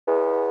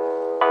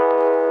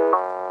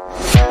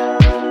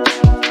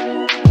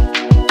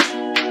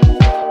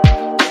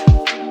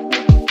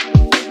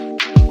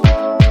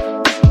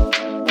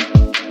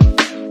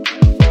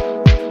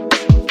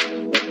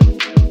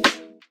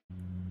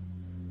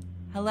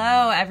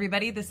Hello,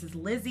 everybody. This is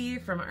Lizzie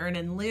from Earn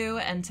and Lou,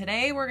 and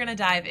today we're going to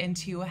dive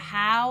into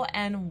how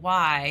and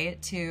why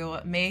to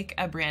make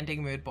a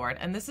branding mood board.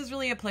 And this is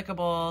really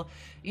applicable,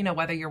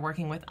 whether you're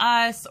working with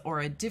us or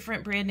a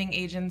different branding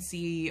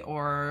agency,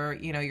 or,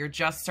 you're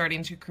just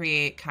starting to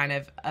create kind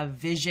of a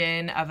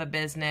vision of a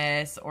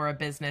business or a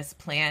business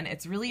plan.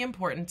 It's really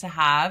important to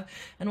have,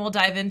 and we'll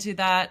dive into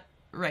that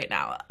right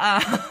now.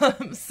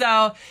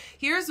 So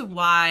here's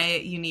why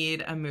you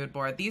need a mood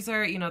board. These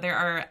are, there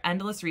are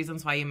endless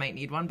reasons why you might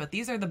need one, but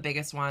these are the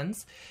biggest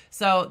ones.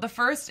 So the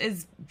first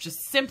is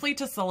just simply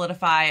to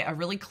solidify a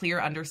really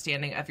clear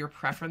understanding of your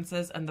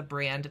preferences and the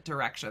brand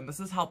direction. This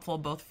is helpful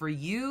both for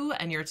you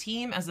and your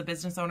team as a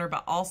business owner,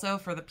 but also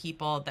for the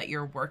people that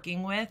you're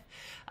working with,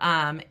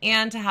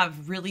 and to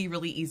have really,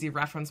 really easy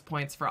reference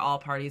points for all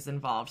parties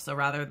involved. So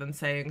rather than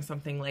saying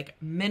something like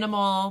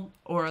minimal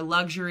or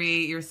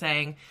luxury, you're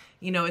saying,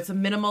 it's a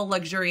minimal,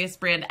 luxurious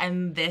brand,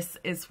 and this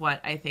is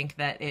what I think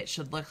that it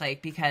should look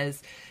like.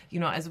 Because,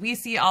 as we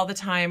see all the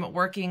time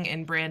working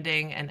in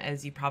branding, and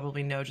as you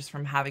probably know just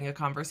from having a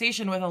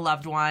conversation with a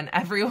loved one,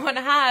 everyone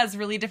has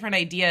really different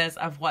ideas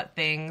of what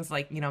things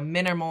like,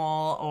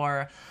 minimal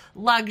or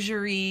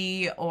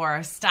luxury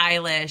or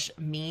stylish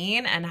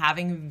mean, and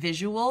having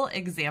visual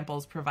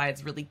examples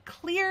provides really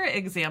clear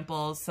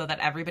examples so that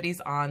everybody's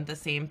on the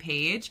same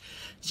page.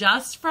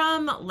 Just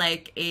from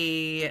like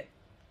a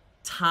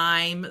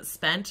time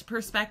spent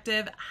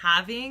perspective,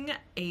 having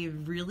a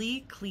really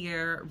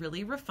clear,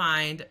 really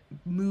refined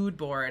mood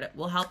board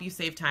will help you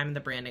save time in the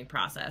branding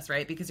process,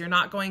 right? Because you're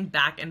not going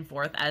back and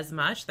forth as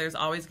much. There's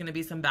always going to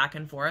be some back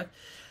and forth,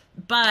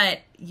 but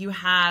you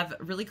have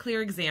really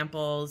clear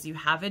examples, you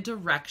have a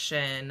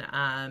direction.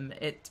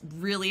 It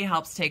really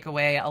helps take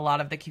away a lot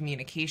of the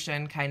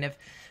communication kind of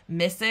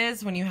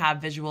misses when you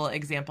have visual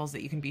examples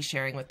that you can be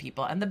sharing with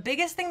people. And the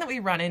biggest thing that we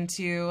run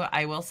into,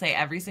 I will say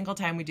every single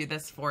time we do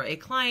this for a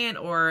client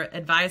or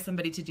advise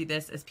somebody to do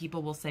this, is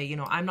people will say,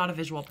 I'm not a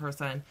visual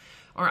person,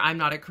 or I'm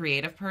not a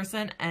creative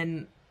person.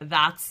 And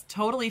that's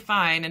totally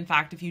fine. In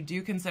fact, if you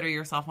do consider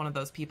yourself one of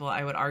those people,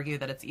 I would argue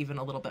that it's even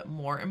a little bit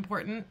more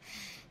important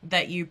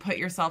that you put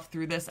yourself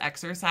through this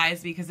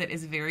exercise, because it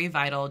is very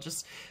vital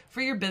just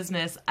for your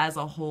business as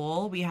a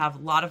whole. We have a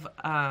lot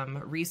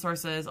of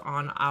resources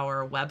on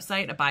our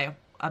website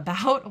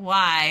about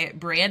why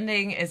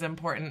branding is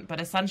important,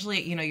 but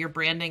essentially, your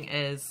branding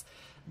is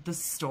the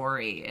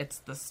story. It's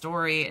the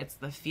story, it's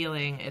the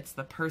feeling, it's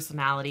the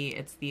personality,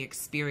 it's the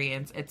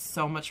experience. It's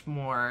so much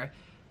more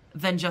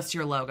than just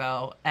your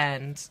logo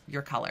and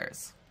your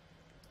colors.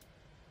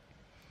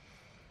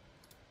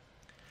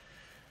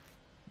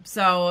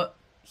 So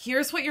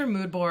here's what your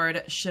mood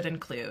board should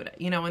include.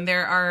 And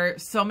there are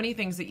so many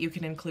things that you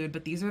can include,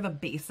 but these are the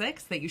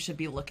basics that you should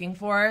be looking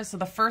for. So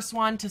the first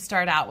one to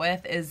start out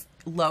with is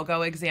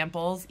logo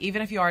examples.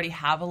 Even if you already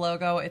have a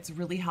logo, it's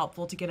really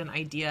helpful to get an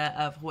idea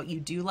of what you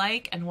do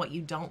like and what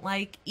you don't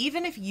like.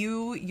 Even if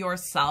you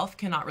yourself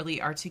cannot really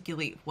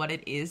articulate what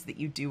it is that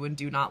you do and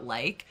do not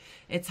like,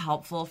 it's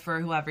helpful for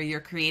whoever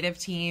your creative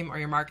team or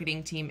your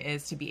marketing team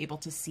is to be able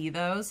to see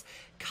those.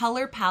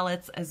 Color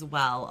palettes as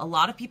well. A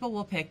lot of people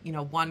will pick,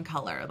 one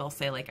color. They'll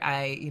say like,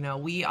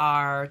 we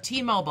are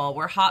T-Mobile,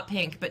 we're hot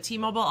pink, but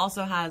T-Mobile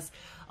also has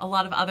a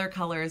lot of other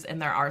colors in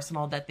their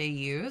arsenal that they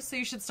use. So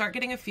you should start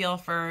getting a feel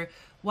for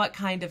what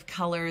kind of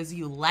colors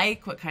you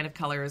like, what kind of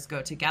colors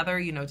go together.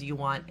 Do you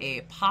want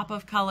a pop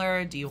of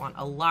color? Do you want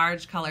a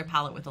large color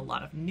palette with a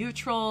lot of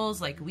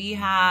neutrals like we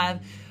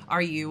have?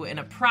 Are you in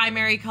a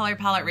primary color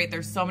palette, right?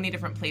 There's so many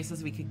different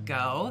places we could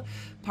go.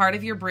 Part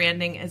of your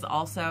branding is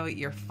also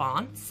your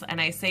fonts.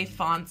 And I say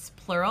fonts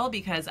plural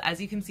because,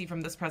 as you can see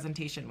from this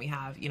presentation, we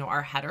have,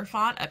 our header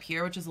font up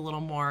here, which is a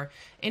little more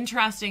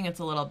interesting. It's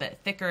a little bit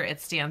thicker.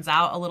 It stands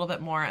out a little bit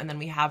more. And then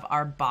we have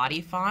our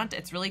body font.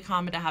 It's really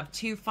common to have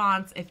 2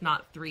 fonts, if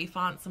not 3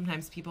 fonts.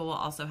 Sometimes people will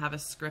also have a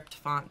script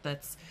font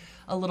that's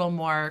a little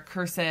more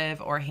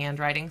cursive or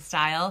handwriting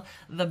style.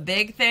 The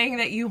big thing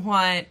that you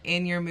want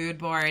in your mood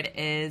board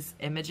is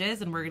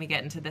images, and we're going to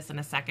get into this in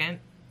a second.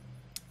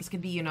 This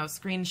could be,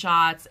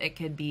 screenshots, it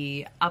could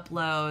be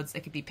uploads, it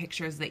could be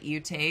pictures that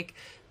you take.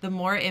 The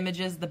more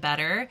images, the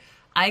better.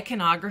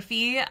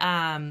 Iconography,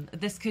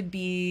 this could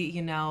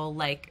be,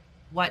 like,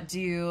 what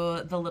do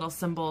the little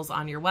symbols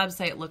on your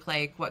website look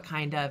like? What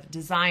kind of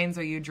designs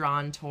are you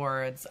drawn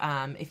towards?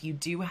 If you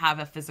do have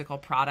a physical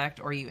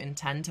product, or you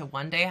intend to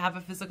one day have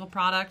a physical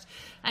product,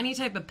 any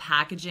type of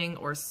packaging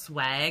or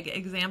swag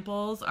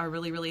examples are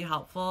really, really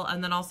helpful.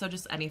 And then also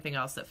just anything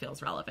else that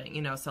feels relevant,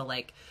 so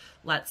like,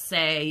 let's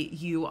say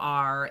you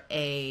are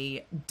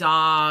a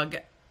dog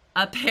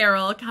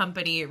apparel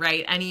company,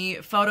 right? Any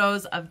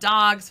photos of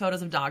dogs,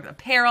 photos of dog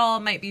apparel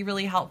might be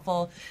really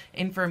helpful.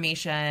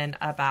 Information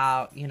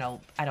about,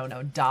 I don't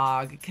know,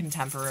 dog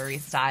contemporary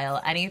style,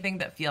 anything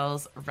that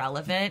feels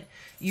relevant.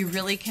 You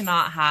really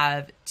cannot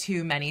have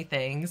too many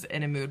things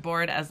in a mood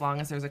board as long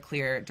as there's a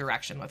clear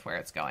direction with where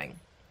it's going.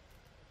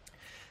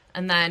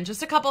 And then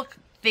just a couple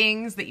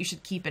things that you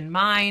should keep in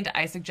mind.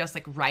 I suggest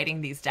like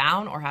writing these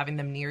down or having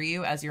them near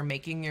you as you're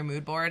making your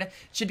mood board. It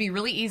should be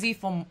really easy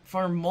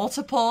for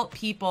multiple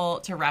people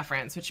to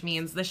reference, which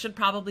means this should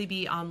probably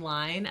be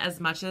online. As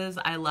much as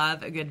I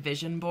love a good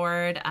vision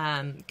board,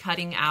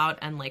 cutting out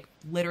and like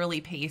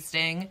literally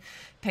pasting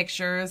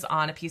pictures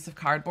on a piece of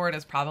cardboard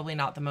is probably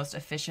not the most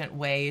efficient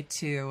way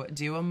to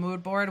do a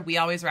mood board. We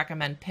always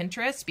recommend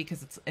Pinterest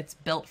because it's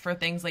built for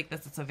things like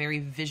this. It's a very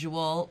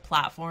visual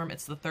platform.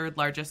 It's the third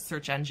largest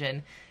search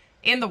engine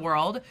in the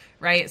world,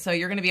 right? So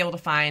you're going to be able to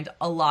find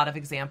a lot of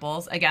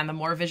examples. Again, the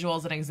more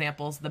visuals and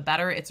examples, the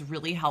better. It's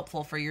really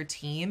helpful for your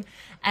team.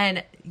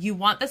 And you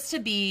want this to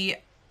be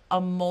a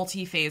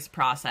multi-phase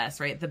process,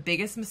 right? The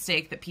biggest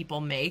mistake that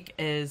people make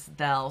is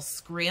they'll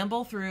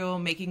scramble through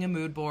making a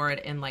mood board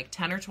in like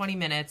 10 or 20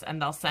 minutes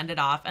and they'll send it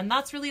off. And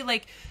that's really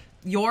like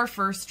your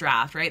first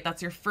draft, right?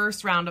 That's your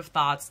first round of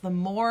thoughts. The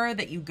more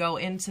that you go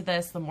into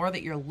this, the more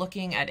that you're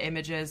looking at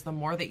images, the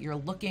more that you're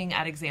looking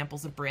at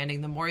examples of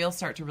branding, the more you'll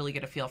start to really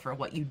get a feel for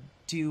what you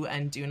do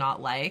and do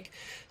not like.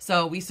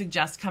 So we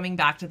suggest coming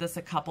back to this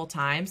a couple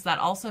times. That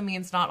also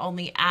means not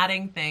only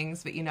adding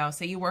things, but, you know,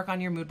 say you work on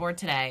your mood board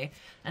today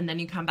and then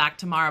you come back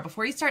tomorrow.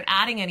 Before you start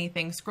adding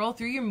anything, scroll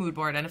through your mood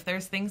board. And if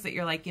there's things that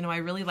you're like, you know, I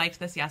really liked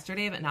this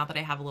yesterday, but now that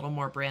I have a little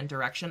more brand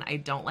direction, I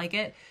don't like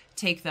it,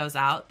 take those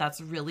out.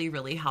 That's really,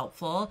 really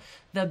helpful.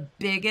 The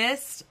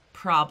biggest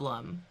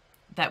problem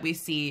that we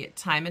see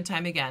time and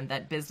time again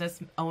that business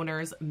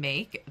owners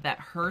make that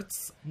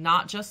hurts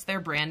not just their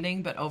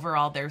branding, but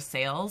overall their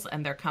sales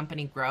and their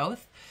company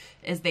growth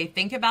is they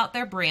think about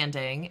their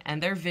branding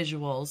and their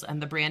visuals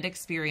and the brand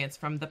experience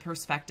from the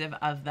perspective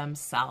of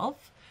themselves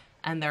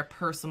and their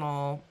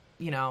personal,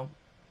 you know,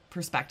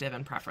 perspective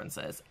and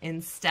preferences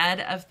instead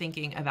of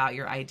thinking about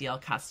your ideal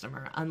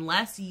customer.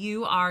 Unless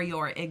you are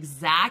your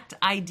exact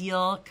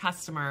ideal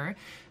customer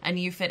and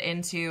you fit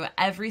into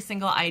every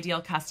single ideal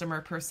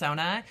customer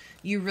persona,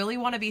 you really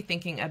want to be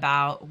thinking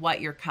about what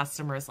your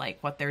customers like,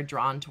 what they're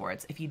drawn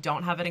towards. If you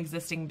don't have an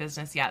existing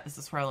business yet, this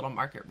is where a little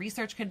market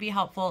research could be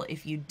helpful.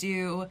 If you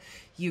do,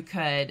 you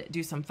could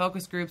do some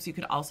focus groups. You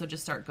could also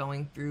just start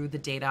going through the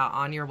data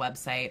on your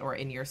website or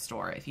in your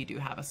store if you do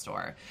have a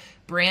store.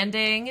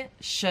 Branding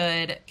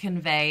should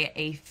convey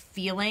a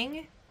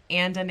feeling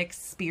and an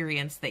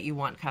experience that you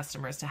want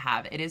customers to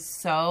have. It is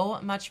so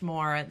much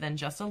more than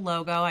just a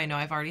logo. I know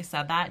I've already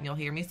said that and you'll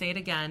hear me say it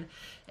again.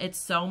 It's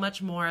so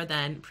much more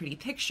than pretty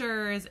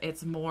pictures.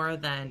 It's more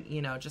than,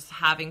 you know, just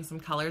having some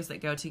colors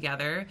that go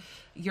together.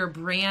 Your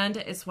brand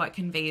is what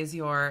conveys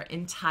your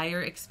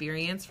entire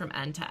experience from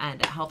end to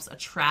end. It helps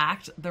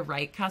attract the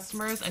right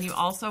customers. And you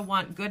also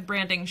want good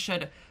branding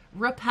should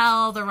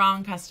repel the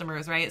wrong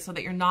customers, right? So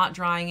that you're not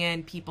drawing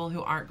in people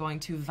who aren't going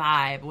to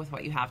vibe with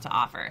what you have to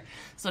offer.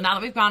 So now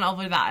that we've gone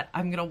over that,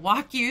 I'm going to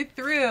walk you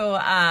through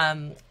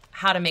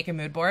how to make a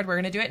mood board. We're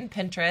going to do it in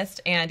Pinterest,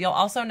 and you'll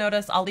also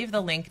notice I'll leave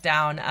the link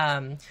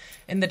down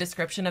in the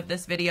description of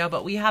this video,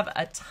 but we have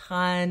a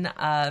ton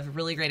of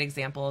really great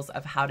examples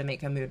of how to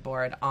make a mood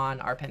board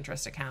on our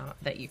Pinterest account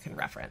that you can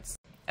reference.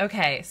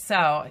 Okay,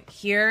 so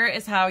here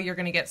is how you're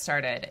going to get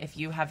started. If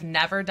you have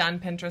never done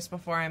Pinterest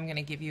before, I'm going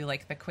to give you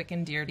like the quick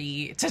and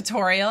dirty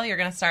tutorial. You're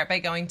going to start by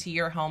going to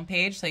your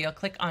homepage. So you'll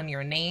click on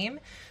your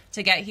name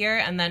to get here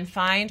and then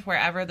find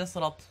wherever this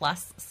little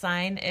plus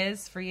sign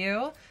is for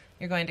you.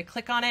 You're going to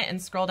click on it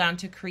and scroll down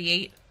to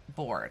create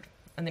board.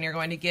 And then you're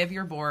going to give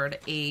your board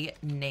a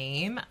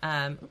name.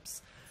 I'm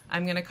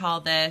going to call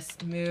this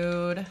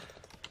mood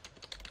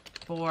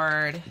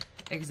board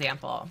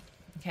example.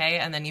 Okay,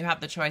 and then you have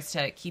the choice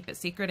to keep it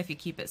secret. If you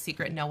keep it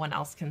secret, no one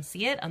else can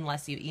see it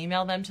unless you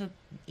email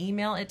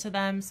it to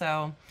them.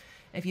 So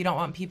if you don't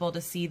want people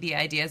to see the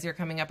ideas you're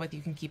coming up with,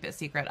 you can keep it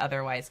secret.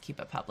 Otherwise, keep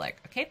it public.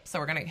 Okay, so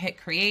we're going to hit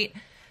create.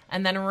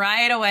 And then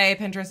right away,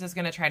 Pinterest is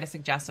going to try to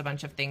suggest a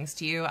bunch of things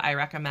to you. I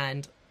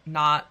recommend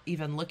not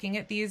even looking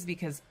at these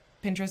because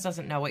Pinterest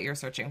doesn't know what you're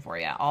searching for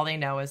yet. All they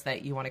know is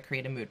that you want to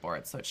create a mood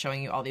board. So it's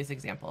showing you all these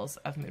examples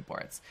of mood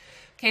boards.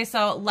 Okay,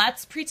 so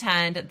let's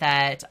pretend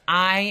that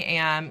I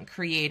am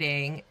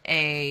creating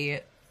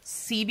a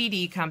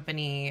CBD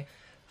company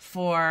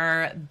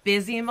for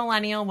busy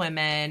millennial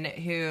women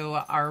who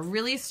are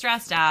really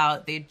stressed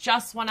out. They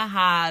just want to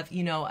have,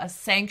 you know, a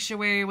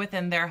sanctuary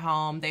within their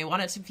home. They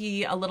want it to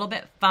be a little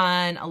bit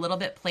fun, a little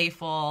bit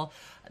playful.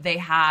 They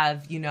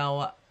have, you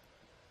know,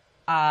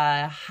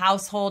 a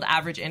household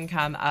average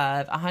income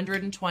of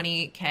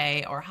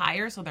 120K or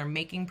higher. So they're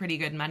making pretty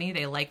good money.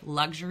 They like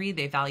luxury.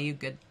 They value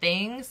good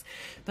things,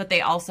 but they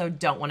also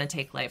don't want to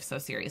take life so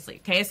seriously.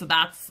 Okay. So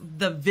that's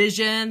the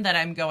vision that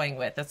I'm going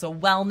with. It's a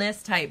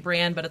wellness type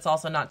brand, but it's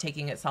also not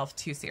taking itself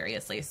too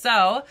seriously.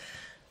 So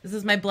this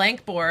is my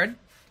blank board.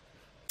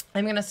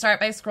 I'm going to start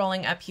by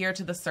scrolling up here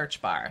to the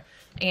search bar.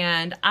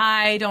 And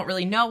I don't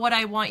really know what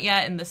I want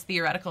yet in this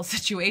theoretical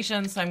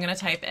situation. So I'm going to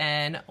type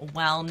in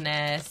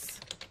wellness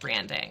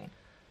branding,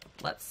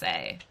 let's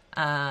say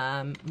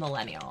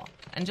millennial,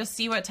 and just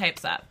see what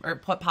types up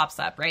or what pops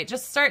up, right?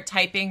 Just start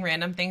typing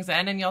random things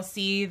in and you'll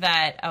see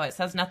that, oh, it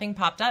says nothing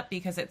popped up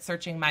because it's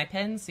searching my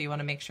pins. So you want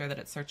to make sure that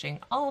it's searching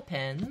all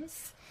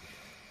pins.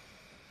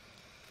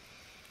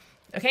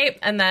 Okay,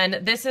 and then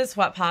this is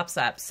what pops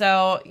up.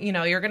 So, you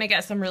know, you're going to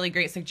get some really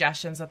great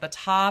suggestions at the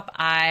top.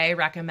 I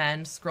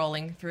recommend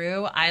scrolling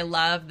through. I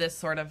love this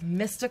sort of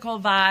mystical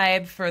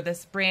vibe for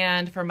this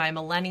brand, for my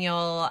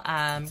millennial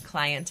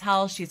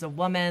clientele. She's a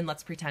woman.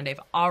 Let's pretend I've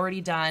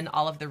already done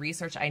all of the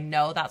research. I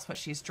know that's what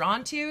she's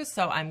drawn to,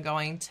 so I'm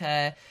going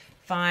to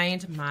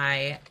find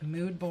my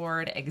mood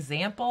board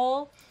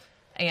example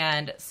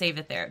and save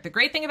it there. The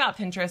great thing about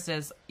Pinterest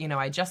is, you know,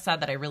 I just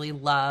said that I really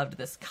loved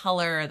this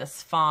color,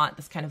 this font,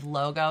 this kind of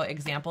logo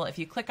example. If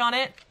you click on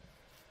it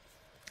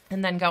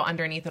and then go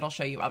underneath, it'll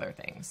show you other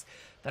things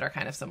that are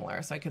kind of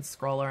similar. So I could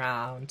scroll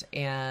around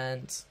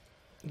and,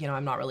 you know,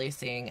 I'm not really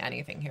seeing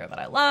anything here that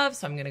I love.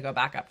 So I'm going to go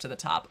back up to the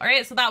top. All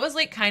right. So that was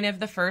like kind of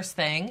the first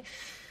thing.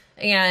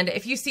 And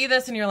if you see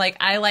this and you're like,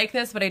 I like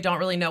this, but I don't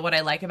really know what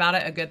I like about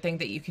it, a good thing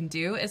that you can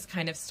do is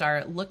kind of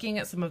start looking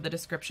at some of the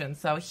descriptions.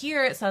 So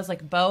here it says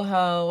like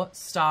boho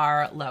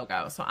star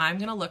logo. So I'm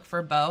going to look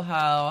for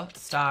boho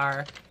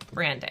star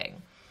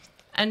branding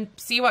and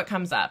see what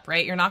comes up,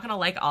 right? You're not going to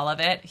like all of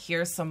it.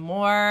 Here's some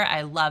more.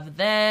 I love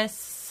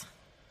this.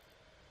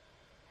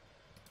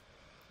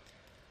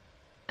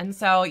 And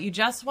so you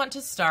just want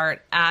to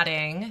start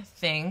adding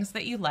things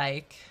that you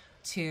like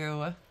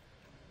to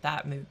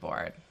that mood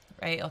board.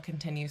 Right? It'll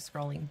continue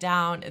scrolling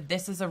down.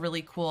 This is a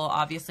really cool,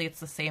 obviously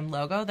it's the same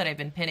logo that I've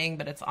been pinning,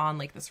 but it's on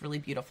like this really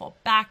beautiful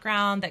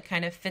background that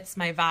kind of fits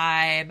my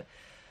vibe.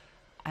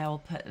 I will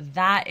put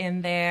that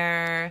in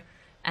there.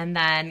 And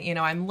then, you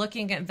know, I'm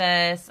looking at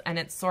this and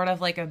it's sort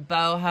of like a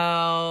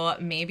boho,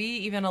 maybe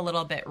even a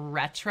little bit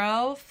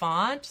retro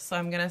font. So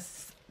I'm going to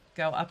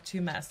go up to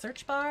my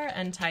search bar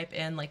and type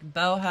in like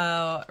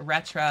boho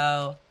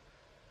retro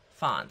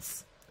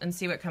fonts and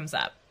see what comes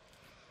up.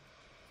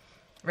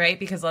 Right?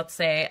 Because let's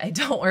say I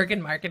don't work in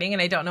marketing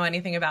and I don't know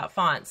anything about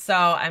fonts. So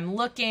I'm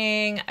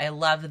looking, I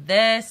love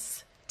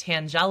this.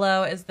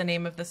 Tangelo is the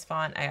name of this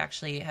font. I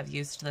actually have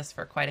used this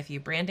for quite a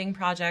few branding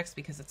projects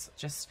because it's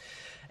just,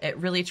 it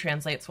really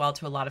translates well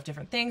to a lot of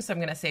different things. So I'm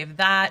going to save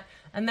that.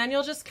 And then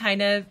you'll just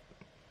kind of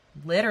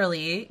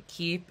literally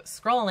keep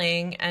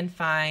scrolling and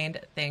find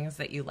things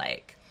that you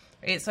like.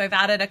 Right, so I've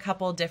added a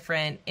couple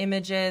different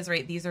images,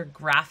 right? These are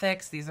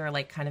graphics. These are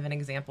like kind of an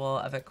example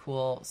of a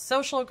cool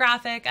social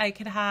graphic I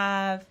could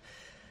have.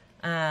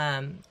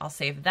 I'll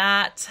save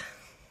that.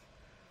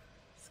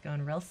 It's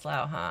going real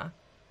slow, huh?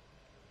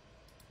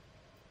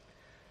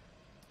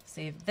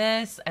 Save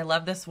this. I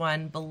love this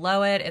one.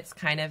 Below it, it's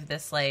kind of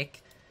this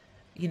like,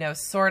 you know,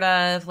 sort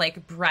of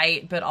like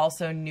bright, but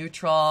also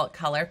neutral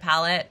color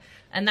palette.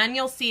 And then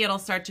you'll see it'll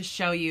start to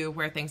show you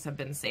where things have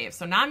been saved.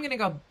 So now I'm going to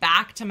go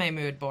back to my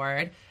mood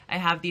board. I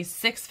have these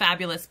 6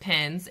 fabulous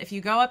pins. If you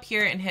go up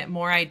here and hit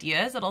more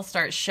ideas, it'll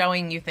start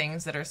showing you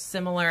things that are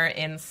similar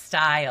in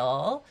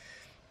style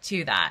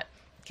to that.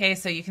 Okay,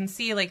 so you can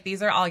see like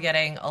these are all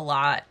getting a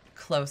lot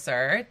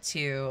closer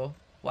to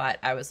what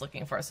I was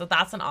looking for. So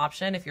that's an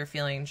option if you're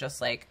feeling just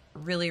like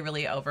really,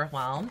 really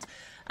overwhelmed.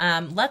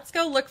 Let's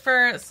go look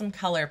for some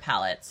color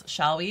palettes,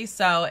 shall we?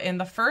 So in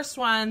the first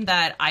one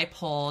that I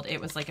pulled, it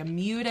was like a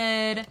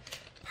muted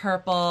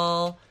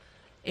purple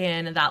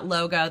in that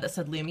logo that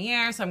said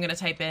Lumiere. So I'm going to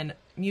type in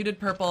muted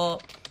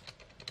purple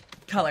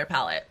color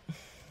palette.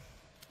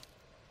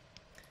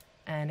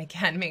 And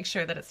again, make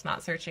sure that it's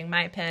not searching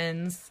my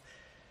pins,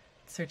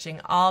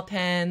 searching all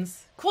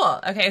pins. Cool.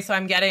 Okay, so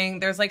I'm getting,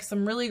 there's like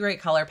some really great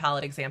color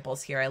palette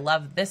examples here. I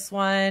love this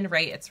one,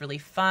 right? It's really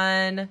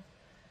fun.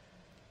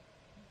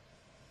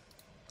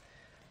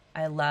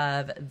 I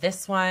love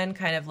this one,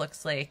 kind of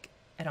looks like,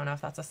 I don't know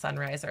if that's a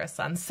sunrise or a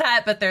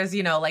sunset, but there's,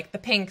 you know, like the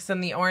pinks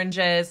and the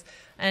oranges,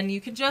 and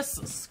you can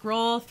just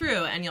scroll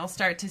through and you'll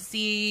start to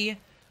see,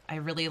 I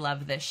really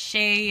love this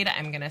shade.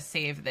 I'm going to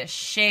save this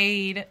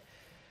shade.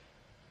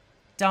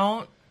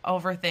 Don't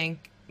overthink,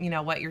 you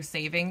know, what you're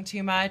saving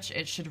too much.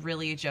 It should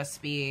really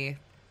just be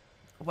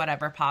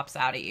whatever pops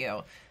out at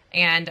you.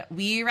 And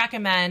we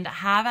recommend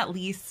have at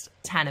least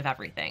 10 of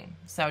everything.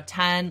 So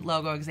 10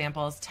 logo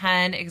examples,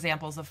 10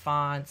 examples of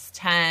fonts,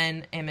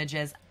 10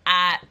 images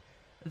at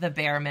the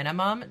bare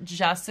minimum,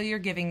 just so you're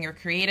giving your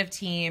creative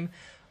team,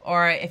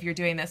 or if you're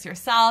doing this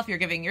yourself, you're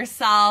giving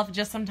yourself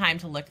just some time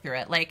to look through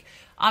it. Like,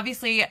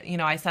 obviously, you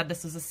know, I said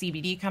this was a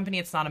CBD company.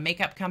 It's not a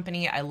makeup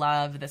company. I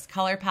love this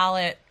color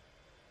palette.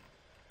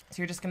 So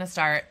you're just going to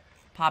start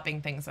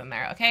popping things in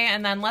there. Okay.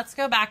 And then let's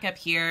go back up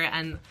here,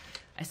 and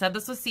I said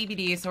this was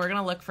CBD, so we're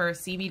going to look for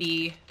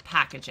CBD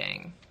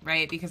packaging,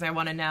 right? Because I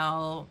want to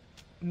know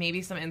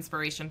maybe some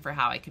inspiration for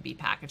how I could be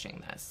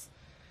packaging this.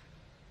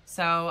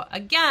 So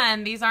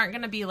again, these aren't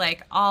going to be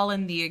like all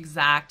in the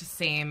exact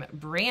same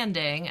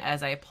branding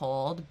as I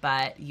pulled,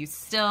 but you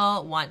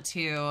still want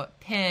to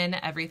pin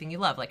everything you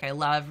love. Like I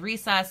love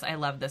Recess. I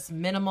love this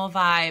minimal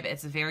vibe.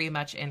 It's very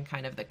much in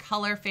kind of the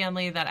color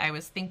family that I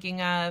was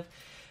thinking of.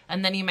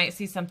 And then you might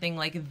see something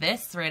like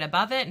this right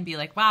above it and be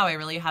like, wow, I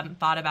really hadn't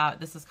thought about,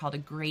 this is called a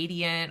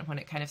gradient when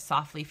it kind of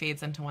softly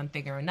fades into one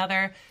thing or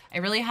another. I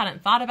really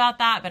hadn't thought about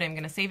that, but I'm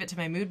going to save it to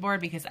my mood board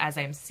because as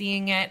I'm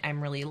seeing it,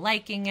 I'm really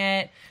liking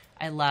it.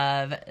 I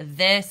love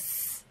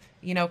this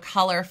you know,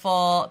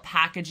 colorful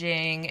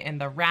packaging, in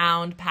the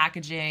round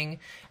packaging,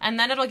 and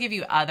then it'll give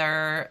you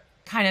other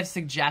kind of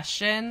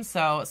suggestions.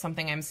 So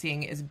something I'm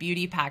seeing is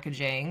beauty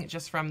packaging.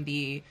 Just from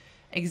the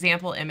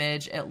example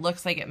image, it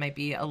looks like it might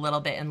be a little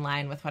bit in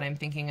line with what I'm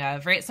thinking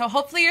of, right? So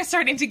hopefully you're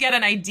starting to get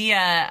an idea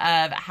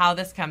of how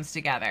this comes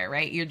together,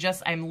 right?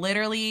 I'm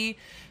literally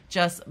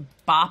just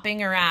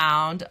bopping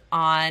around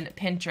on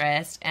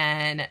Pinterest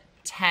and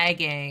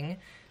tagging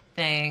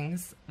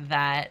things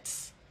that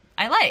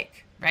I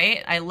like,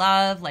 right? I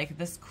love like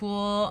this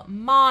cool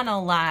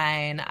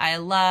monoline. I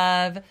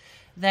love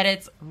that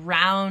it's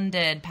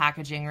rounded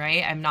packaging,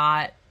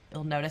 right?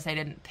 You'll notice I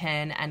didn't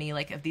pin any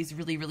like of these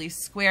really, really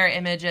square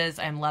images.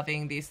 I'm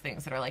loving these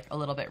things that are like a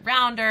little bit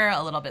rounder,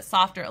 a little bit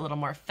softer, a little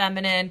more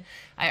feminine.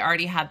 I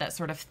already had that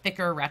sort of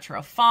thicker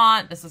retro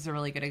font. This is a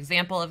really good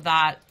example of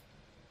that.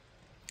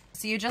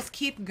 So you just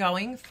keep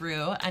going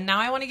through, and now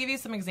I want to give you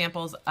some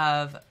examples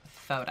of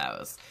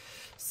photos.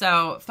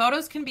 So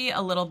photos can be a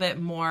little bit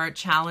more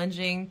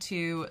challenging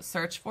to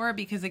search for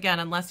because, again,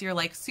 unless you're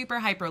like super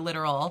hyper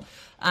literal,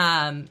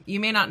 you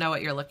may not know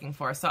what you're looking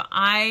for. So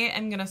I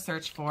am going to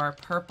search for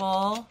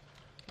purple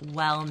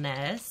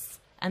wellness,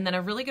 and then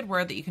a really good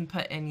word that you can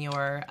put in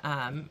your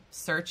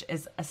search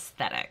is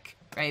aesthetic,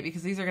 right?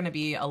 Because these are going to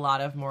be a lot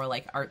of more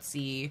like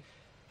artsy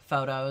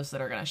photos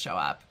that are going to show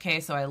up. Okay,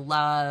 so I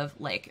love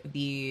like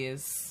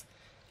these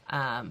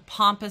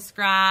pampas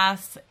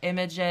grass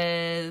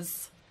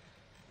images.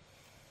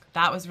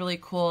 That was really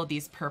cool.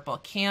 These purple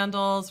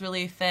candles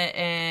really fit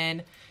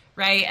in,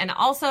 right? And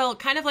also,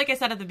 kind of like I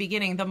said at the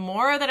beginning, the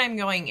more that I'm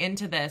going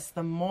into this,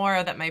 the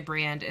more that my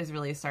brand is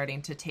really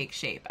starting to take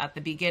shape. At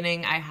the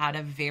beginning, I had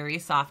a very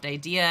soft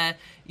idea,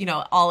 you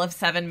know, all of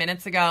 7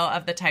 minutes ago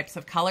of the types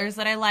of colors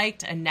that I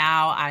liked. And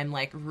now I'm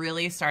like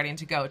really starting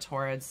to go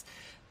towards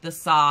the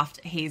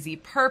soft hazy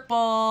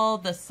purple,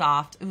 the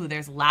soft, ooh,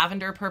 there's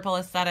lavender purple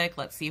aesthetic.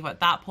 Let's see what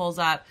that pulls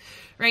up,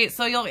 right?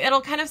 So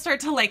it'll kind of start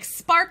to like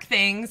spark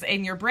things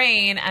in your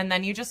brain, and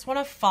then you just want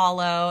to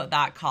follow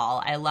that call.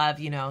 I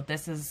love, you know,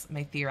 this is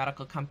my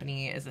theoretical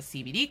company is a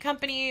CBD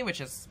company, which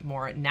is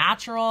more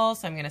natural.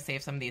 So I'm going to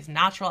save some of these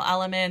natural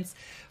elements.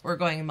 We're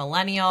going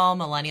millennial.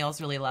 Millennials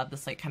really love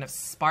this like kind of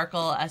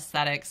sparkle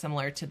aesthetic,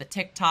 similar to the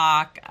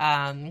TikTok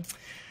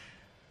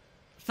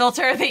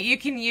filter that you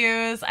can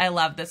use. I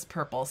love this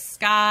purple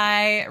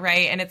sky,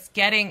 right? And it's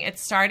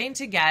starting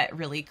to get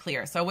really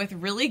clear. So with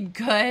really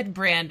good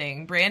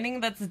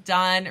branding that's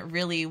done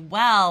really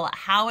well,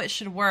 how it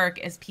should work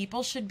is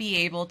people should be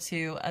able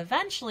to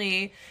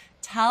eventually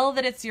tell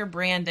that it's your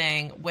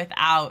branding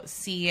without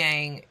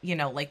seeing, you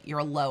know, like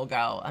your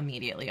logo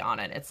immediately on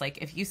it. It's like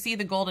if you see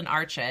the golden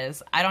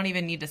arches, I don't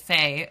even need to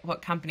say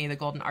what company the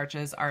golden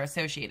arches are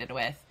associated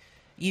with.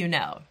 You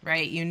know,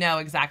 right? You know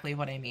exactly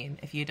what I mean.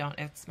 If you don't,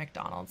 it's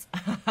McDonald's.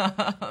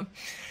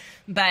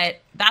 But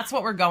that's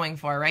what we're going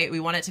for, right? We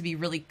want it to be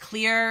really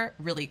clear,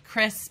 really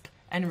crisp,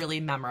 and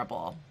really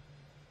memorable.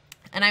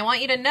 And I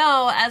want you to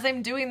know, as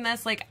I'm doing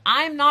this, like,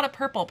 I'm not a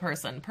purple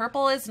person.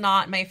 Purple is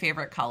not my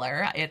favorite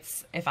color.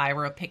 If I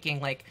were picking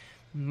like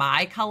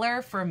my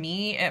color, for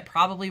me, it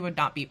probably would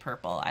not be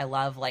purple. I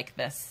love like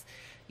this,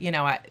 you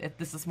know,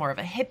 this is more of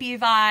a hippie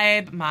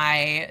vibe.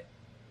 My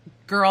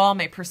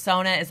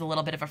persona is a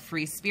little bit of a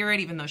free spirit.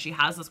 Even though she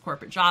has this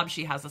corporate job,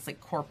 she has this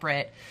like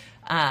corporate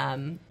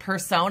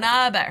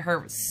persona, but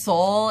her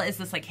soul is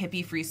this like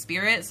hippie free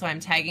spirit. So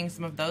I'm tagging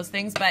some of those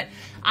things, but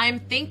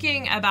I'm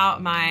thinking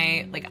about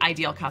my like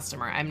ideal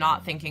customer. I'm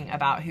not thinking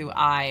about who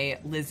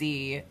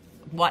Lizzie,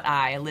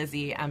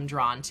 am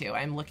drawn to.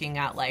 I'm looking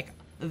at like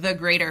the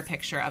greater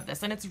picture of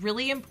this. And it's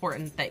really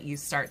important that you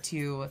start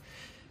to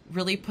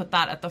really put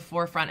that at the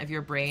forefront of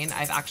your brain.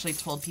 I've actually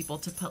told people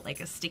to put like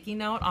a sticky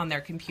note on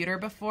their computer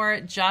before,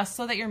 just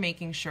so that you're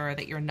making sure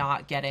that you're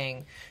not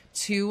getting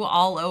too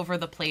all over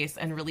the place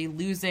and really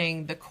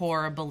losing the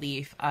core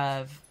belief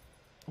of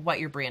what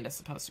your brand is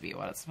supposed to be,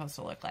 what it's supposed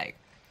to look like.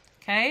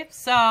 Okay,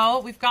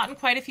 so we've gotten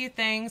quite a few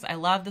things. I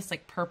love this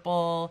like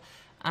purple,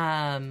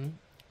 wow,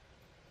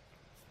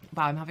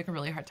 I'm having a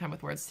really hard time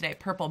with words today.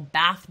 Purple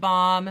bath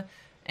bomb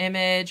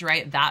image,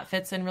 right? That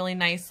fits in really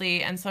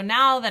nicely. And so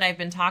now that I've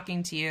been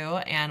talking to you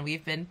and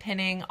we've been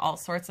pinning all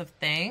sorts of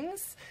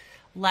things,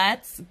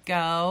 let's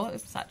go.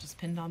 Oops, that just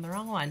pinned on the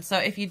wrong one. So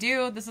if you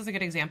do, this is a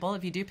good example.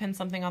 If you do pin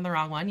something on the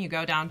wrong one, you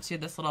go down to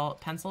this little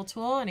pencil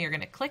tool and you're going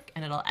to click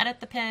and it'll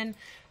edit the pin.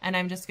 And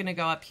I'm just going to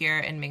go up here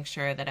and make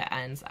sure that it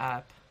ends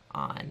up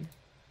on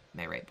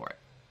my right board.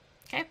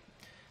 Okay.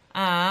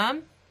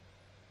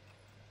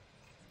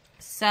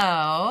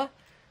 So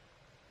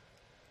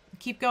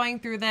keep going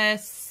through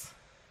this.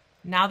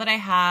 Now that I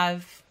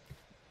have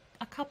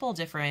a couple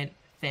different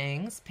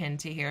things pinned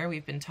to here,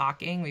 we've been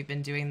talking, we've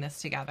been doing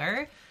this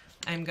together.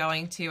 I'm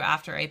going to,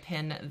 after I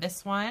pin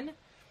this one,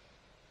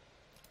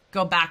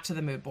 go back to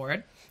the mood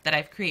board that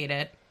I've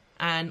created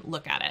and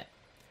look at it,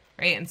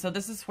 right? And so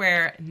this is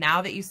where,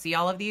 now that you see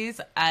all of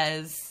these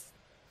as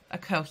a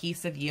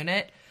cohesive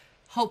unit,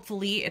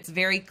 hopefully it's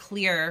very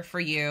clear for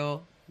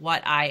you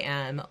what I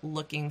am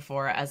looking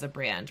for as a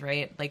brand,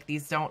 right? Like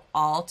these don't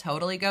all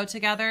totally go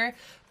together,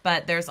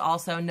 but there's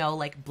also no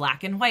like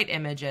black and white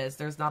images.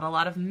 There's not a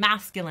lot of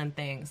masculine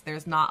things.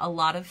 There's not a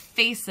lot of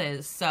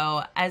faces.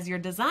 So as your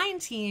design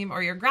team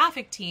or your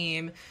graphic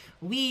team,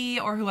 we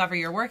or whoever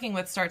you're working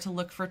with start to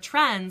look for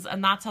trends,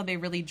 and that's how they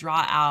really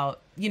draw out,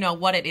 you know,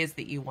 what it is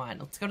that you want.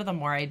 Let's go to the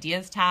More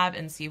Ideas tab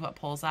and see what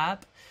pulls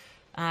up.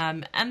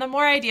 And the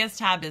More Ideas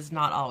tab is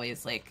not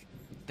always like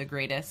the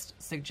greatest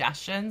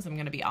suggestions. I'm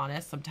going to be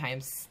honest.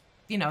 Sometimes,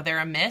 you know, they're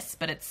a miss,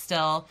 but it's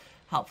still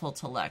helpful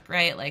to look,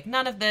 right? Like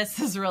none of this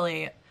is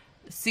really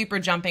super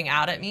jumping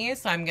out at me.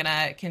 So I'm going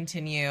to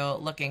continue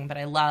looking, but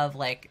I love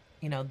like,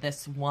 you know,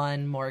 this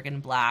one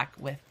Morgan Black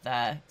with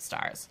the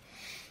stars.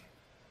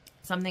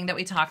 Something that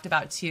we talked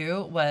about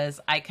too was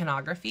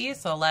iconography.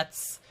 So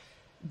let's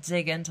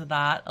dig into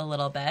that a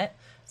little bit.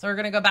 So we're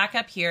going to go back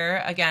up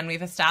here. Again,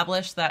 we've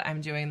established that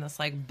I'm doing this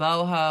like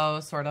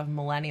boho sort of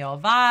millennial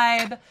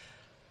vibe.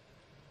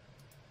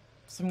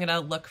 So I'm going to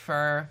look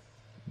for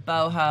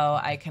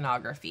boho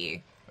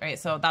iconography, right?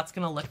 So that's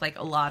going to look like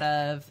a lot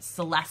of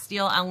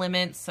celestial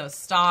elements. So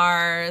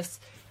stars.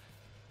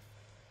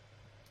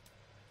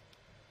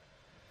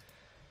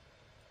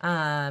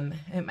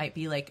 It might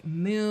be like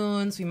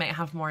moons. We might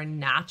have more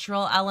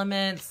natural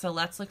elements. So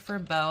let's look for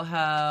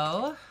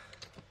boho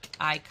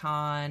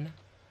icon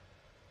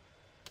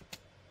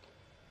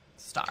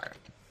star,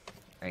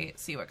 right?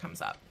 See what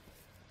comes up.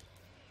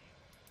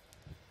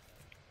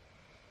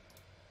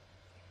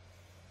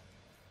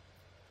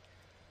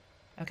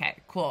 Okay,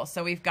 cool.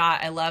 So we've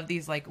got, I love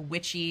these like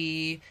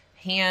witchy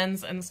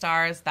hands and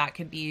stars. That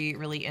could be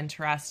really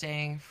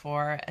interesting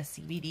for a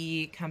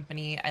CBD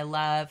company. I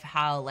love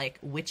how like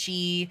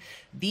witchy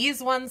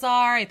these ones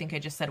are. I think I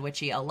just said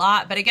witchy a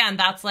lot, but again,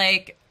 that's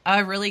like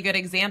a really good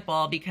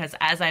example because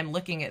as I'm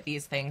looking at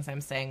these things,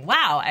 I'm saying,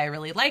 wow, I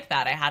really like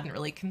that. I hadn't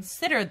really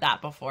considered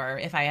that before.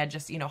 If I had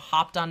just, you know,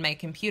 hopped on my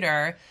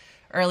computer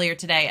earlier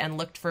today and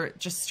looked for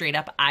just straight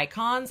up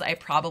icons, I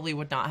probably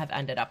would not have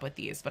ended up with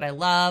these. But I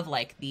love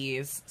like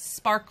these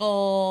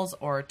sparkles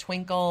or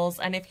twinkles.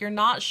 And if you're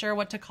not sure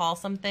what to call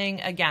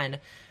something, again,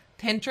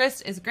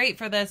 Pinterest is great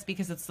for this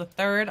because it's the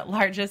third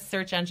largest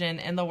search engine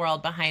in the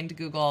world behind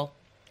Google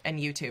and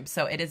YouTube.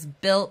 So it is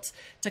built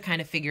to kind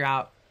of figure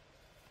out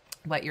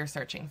what you're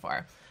searching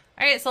for.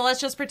 All right, so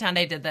let's just pretend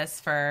I did this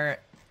for,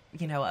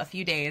 you know, a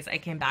few days. I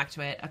came back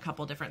to it a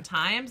couple different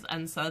times.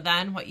 And so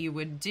then what you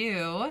would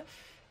do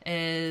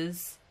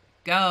is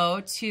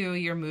go to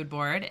your mood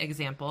board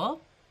example.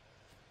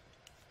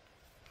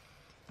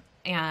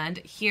 And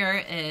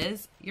here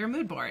is your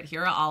mood board.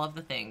 Here are all of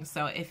the things.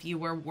 So if you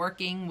were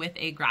working with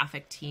a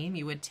graphic team,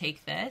 you would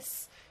take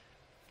this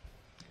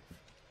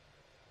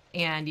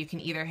and you can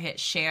either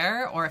hit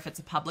share, or if it's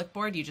a public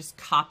board, you just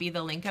copy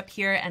the link up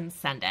here and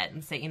send it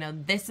and say, you know,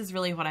 this is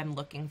really what I'm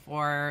looking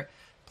for.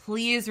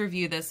 Please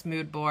review this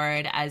mood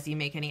board as you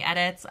make any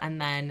edits.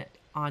 And then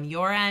on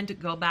your end,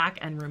 go back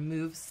and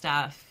remove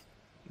stuff,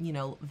 you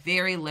know,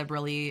 very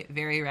liberally,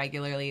 very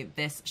regularly.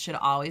 This should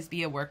always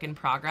be a work in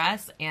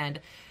progress. And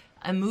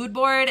a mood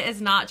board is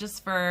not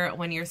just for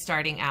when you're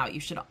starting out. You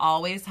should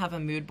always have a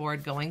mood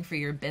board going for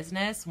your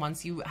business.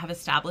 Once you have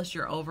established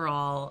your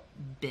overall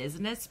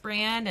business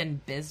brand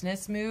and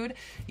business mood,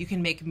 you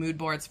can make mood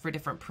boards for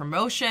different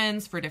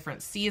promotions, for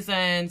different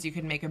seasons. You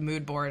can make a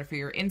mood board for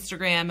your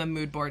Instagram, a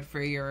mood board for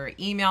your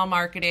email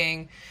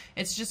marketing.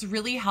 It's just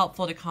really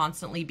helpful to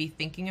constantly be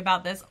thinking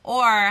about this,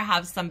 or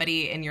have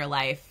somebody in your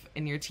life,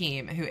 in your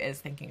team, who is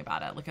thinking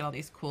about it. Look at all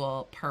these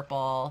cool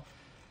purple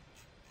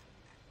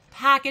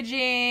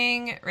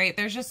packaging, right?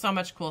 There's just so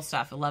much cool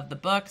stuff. I love the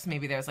books.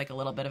 Maybe there's like a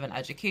little bit of an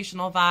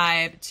educational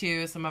vibe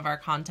to some of our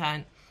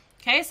content.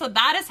 Okay, so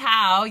that is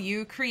how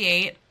you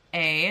create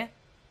a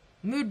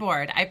mood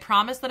board. I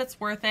promise that it's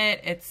worth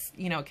it. It's,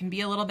 you know, it can be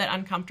a little bit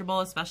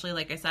uncomfortable, especially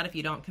like I said, if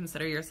you don't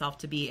consider yourself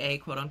to be a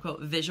quote unquote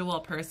visual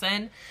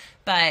person,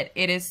 but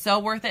it is so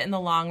worth it in the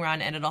long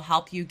run, and it'll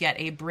help you get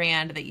a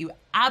brand that you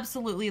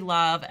absolutely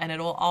love, and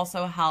it'll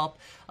also help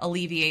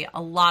alleviate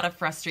a lot of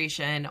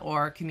frustration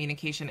or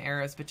communication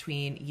errors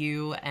between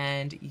you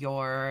and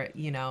your,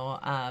 you know,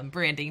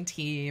 branding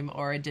team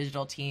or a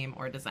digital team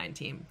or design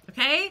team.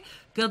 Okay,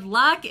 good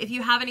luck. If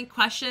you have any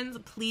questions,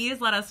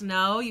 please let us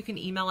know. You can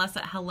email us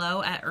at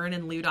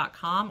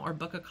hello@ernandlou.com or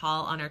book a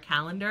call on our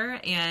calendar,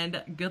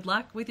 and good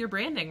luck with your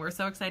branding. We're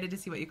so excited to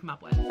see what you come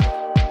up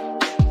with.